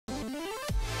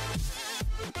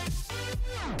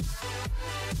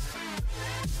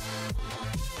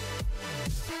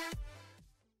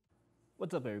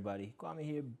What's up, everybody? Kwame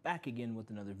here, back again with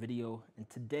another video, and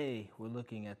today we're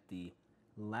looking at the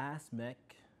Lasmex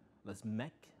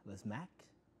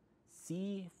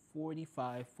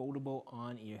C45 foldable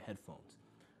on-ear headphones.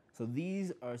 So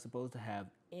these are supposed to have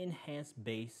enhanced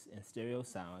bass and stereo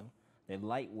sound. They're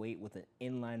lightweight with an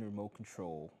inline remote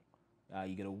control.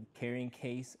 You get a carrying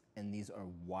case, and these are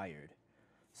wired.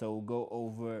 So we'll go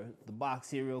over the box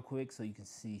here real quick so you can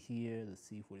see here the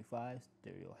C45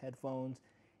 stereo headphones,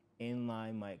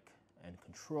 inline mic and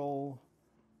control.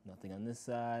 Nothing on this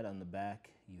side. On the back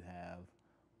you have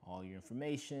all your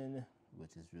information,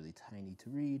 which is really tiny to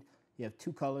read. You have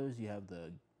two colors. You have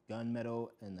the gunmetal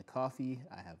and the coffee.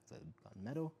 I have the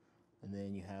gunmetal. And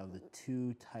then you have the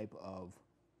two type of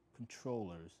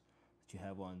controllers that you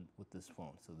have on with this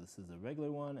phone. So this is the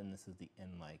regular one, and this is the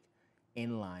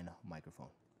inline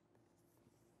microphone.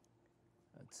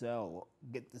 So we'll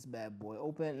get this bad boy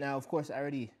open. Now, of course, I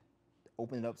already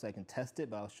opened it up so I can test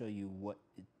it, but I'll show you what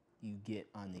you get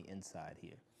on the inside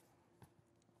here.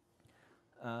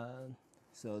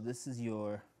 So this is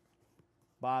your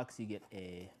box. You get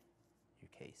your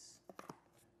case.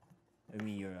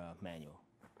 Your manual.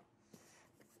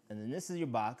 And then this is your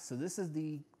box. So this is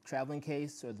the traveling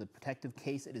case or the protective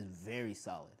case. It is very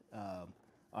solid.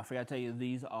 I forgot to tell you,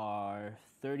 these are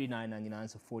 $39.99,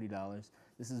 so $40.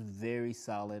 This is very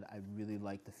solid. I really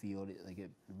like the feel. It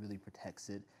really protects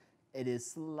it. It is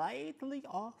slightly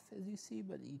off, as you see,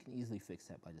 but you can easily fix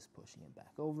that by just pushing it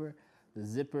back over. The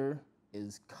zipper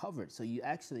is covered, so you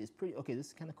actually, it's pretty, okay, this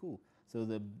is kind of cool. So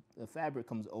the fabric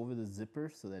comes over the zipper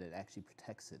so that it actually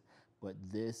protects it. But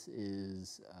this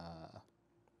is,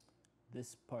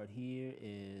 this part here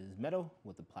is metal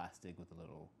with the plastic with a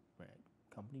little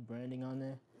company branding on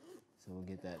there. So we'll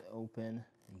get that open.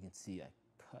 You can see I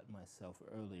cut myself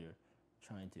earlier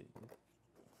trying to,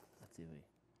 let's see if we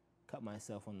cut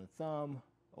myself on the thumb,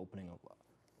 opening up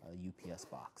a UPS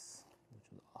box, which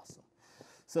was awesome.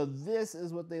 So this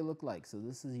is what they look like. So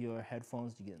this is your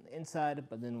headphones you get on the inside,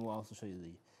 but then we'll also show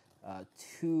you the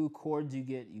two cords you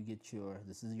get. You get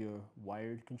this is your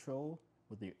wired control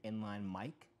with your inline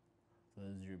mic. So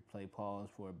this is your play, pause,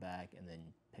 forward, back, and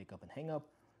then pick up and hang up.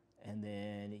 And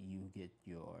then you get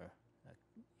your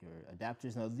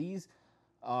adapters. Now these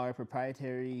are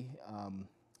proprietary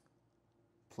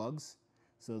plugs.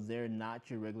 So they're not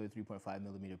your regular 3.5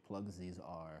 millimeter plugs. These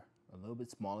are a little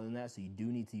bit smaller than that. So you do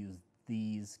need to use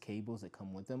these cables that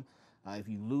come with them. If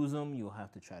you lose them, you'll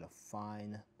have to try to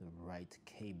find the right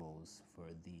cables for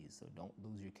these. So don't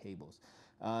lose your cables.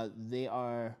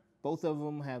 Both of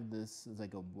them have this, it's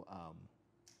like a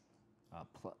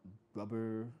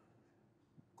rubber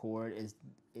cord. It's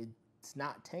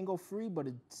not tangle free, but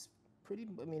it's pretty,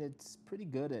 it's pretty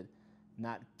good at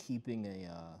not keeping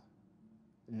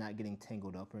not getting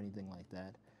tangled up or anything like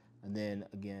that. And then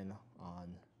again,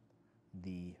 on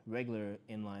the regular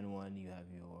inline one, you have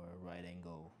your right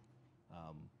angle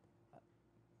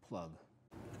plug.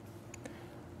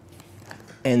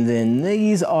 And then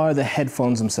these are the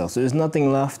headphones themselves. So there's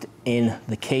nothing left in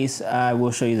the case. I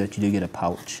will show you that you do get a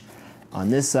pouch. On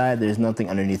this side, there's nothing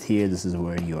underneath here. This is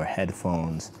where your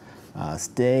headphones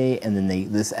stay, and then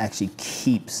this actually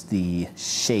keeps the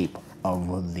shape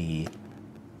of the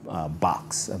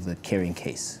box, of the carrying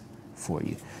case for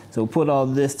you. So we'll put all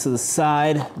this to the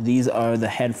side. These are the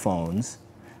headphones.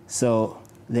 So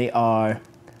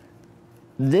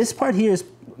this part here is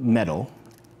metal,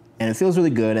 and it feels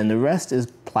really good, and the rest is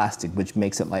plastic, which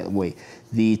makes it lightweight.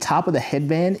 The top of the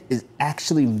headband is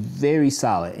actually very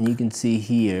solid, and you can see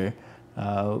here,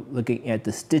 looking at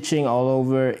the stitching all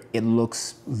over, it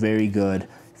looks very good,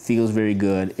 feels very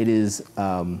good. It is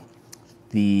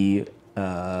the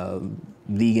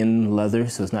vegan leather,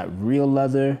 so it's not real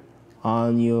leather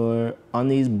on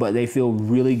these, but they feel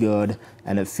really good,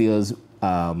 and it feels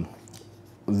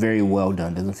very well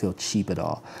done. Doesn't feel cheap at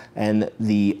all, and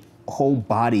the whole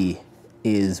body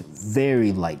is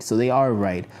very light. So they are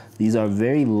right. These are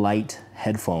very light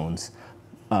headphones,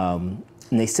 and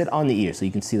they sit on the ear, so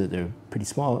you can see that they're pretty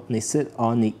small, and they sit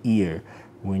on the ear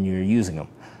when you're using them.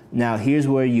 Now here's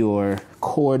where your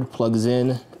cord plugs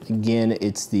in. Again,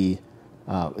 it's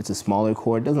a smaller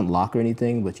cord. It doesn't lock or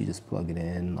anything, but you just plug it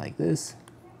in like this,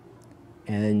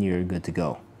 and you're good to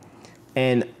go.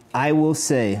 And I will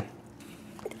say,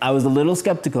 I was a little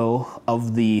skeptical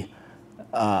of the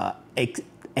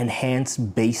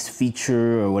enhanced bass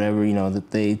feature or whatever,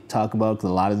 that they talk about, because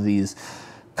a lot of these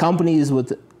companies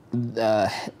with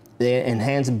the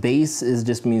enhanced bass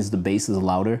just means the bass is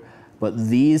louder, but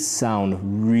these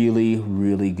sound really,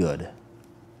 really good.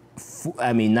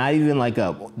 Not even like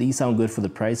these sound good for the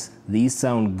price. These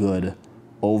sound good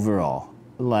overall.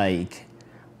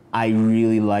 I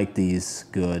really like these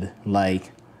good.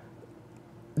 Like,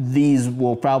 these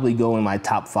will probably go in my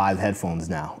top 5 headphones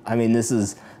now. I mean, this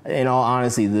is, in all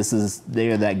honesty, they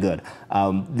are that good.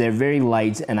 They're very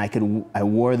light, and I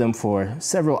wore them for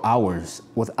several hours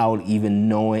without even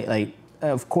knowing, like,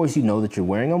 of course you know that you're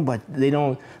wearing them, but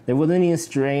there wasn't any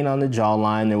strain on the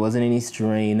jawline, there wasn't any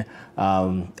strain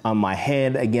on my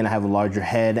head. Again, I have a larger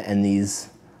head, and these,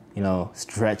 you know,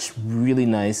 stretch really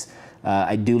nice.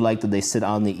 I do like that they sit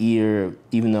on the ear,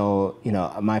 even though, you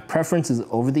know, my preference is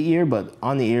over the ear, but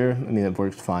on the ear, I mean, it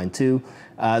works fine too.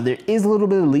 There is a little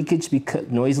bit of leakage,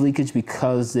 noise leakage,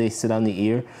 because they sit on the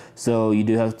ear. So you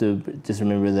do have to just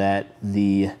remember that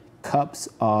the cups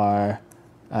are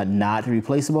not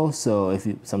replaceable. So if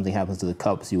something happens to the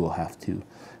cups, you will have to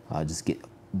just get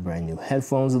brand new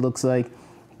headphones, it looks like.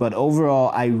 But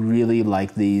overall, I really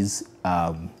like these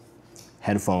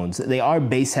headphones. They are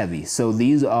bass heavy, so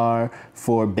these are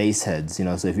for bass heads, you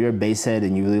know. So if you're a bass head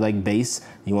and you really like bass,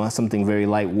 you want something very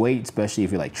lightweight, especially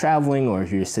if you're like traveling, or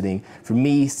if you're sitting, for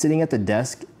me, sitting at the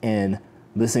desk and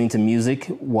listening to music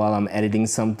while I'm editing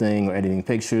something or editing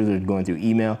pictures or going through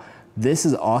email, this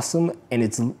is awesome. And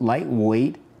it's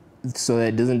lightweight, so that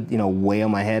it doesn't, you know, weigh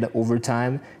on my head over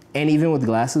time. And even with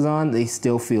glasses on, they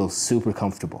still feel super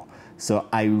comfortable. So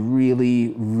I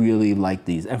really, really like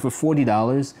these. And for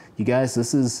 $40, you guys,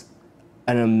 this is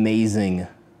an amazing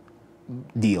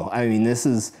deal. I mean, this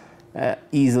is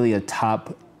easily a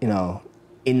top, you know,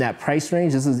 in that price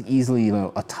range, this is easily, you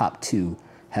know, a top 2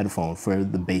 headphone for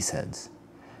the bass heads.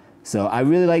 So I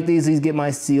really like these. These get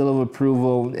my seal of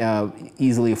approval,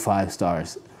 easily 5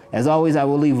 stars. As always, I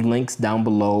will leave links down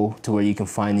below to where you can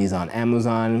find these on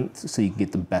Amazon, so you can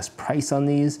get the best price on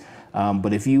these.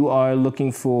 But if you are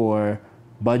looking for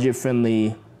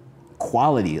budget-friendly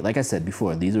quality, like I said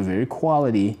before, these are very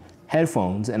quality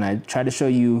headphones, and I try to show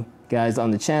you guys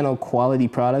on the channel quality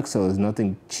products, so there's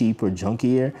nothing cheap or junky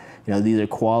here. You know, these are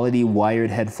quality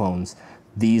wired headphones.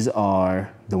 These are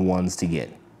the ones to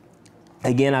get.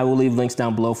 Again, I will leave links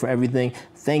down below for everything.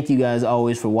 Thank you guys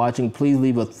always for watching. Please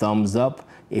leave a thumbs up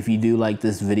if you do like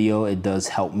this video. It does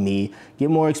help me get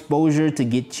more exposure to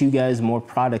get you guys more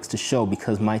products to show,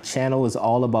 because my channel is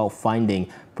all about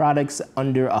finding products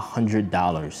under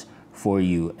 $100 for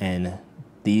you, and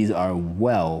these are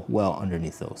well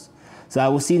underneath those. So I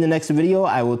will see you in the next video.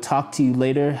 I will talk to you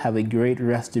later. Have a great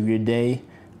rest of your day.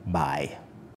 Bye.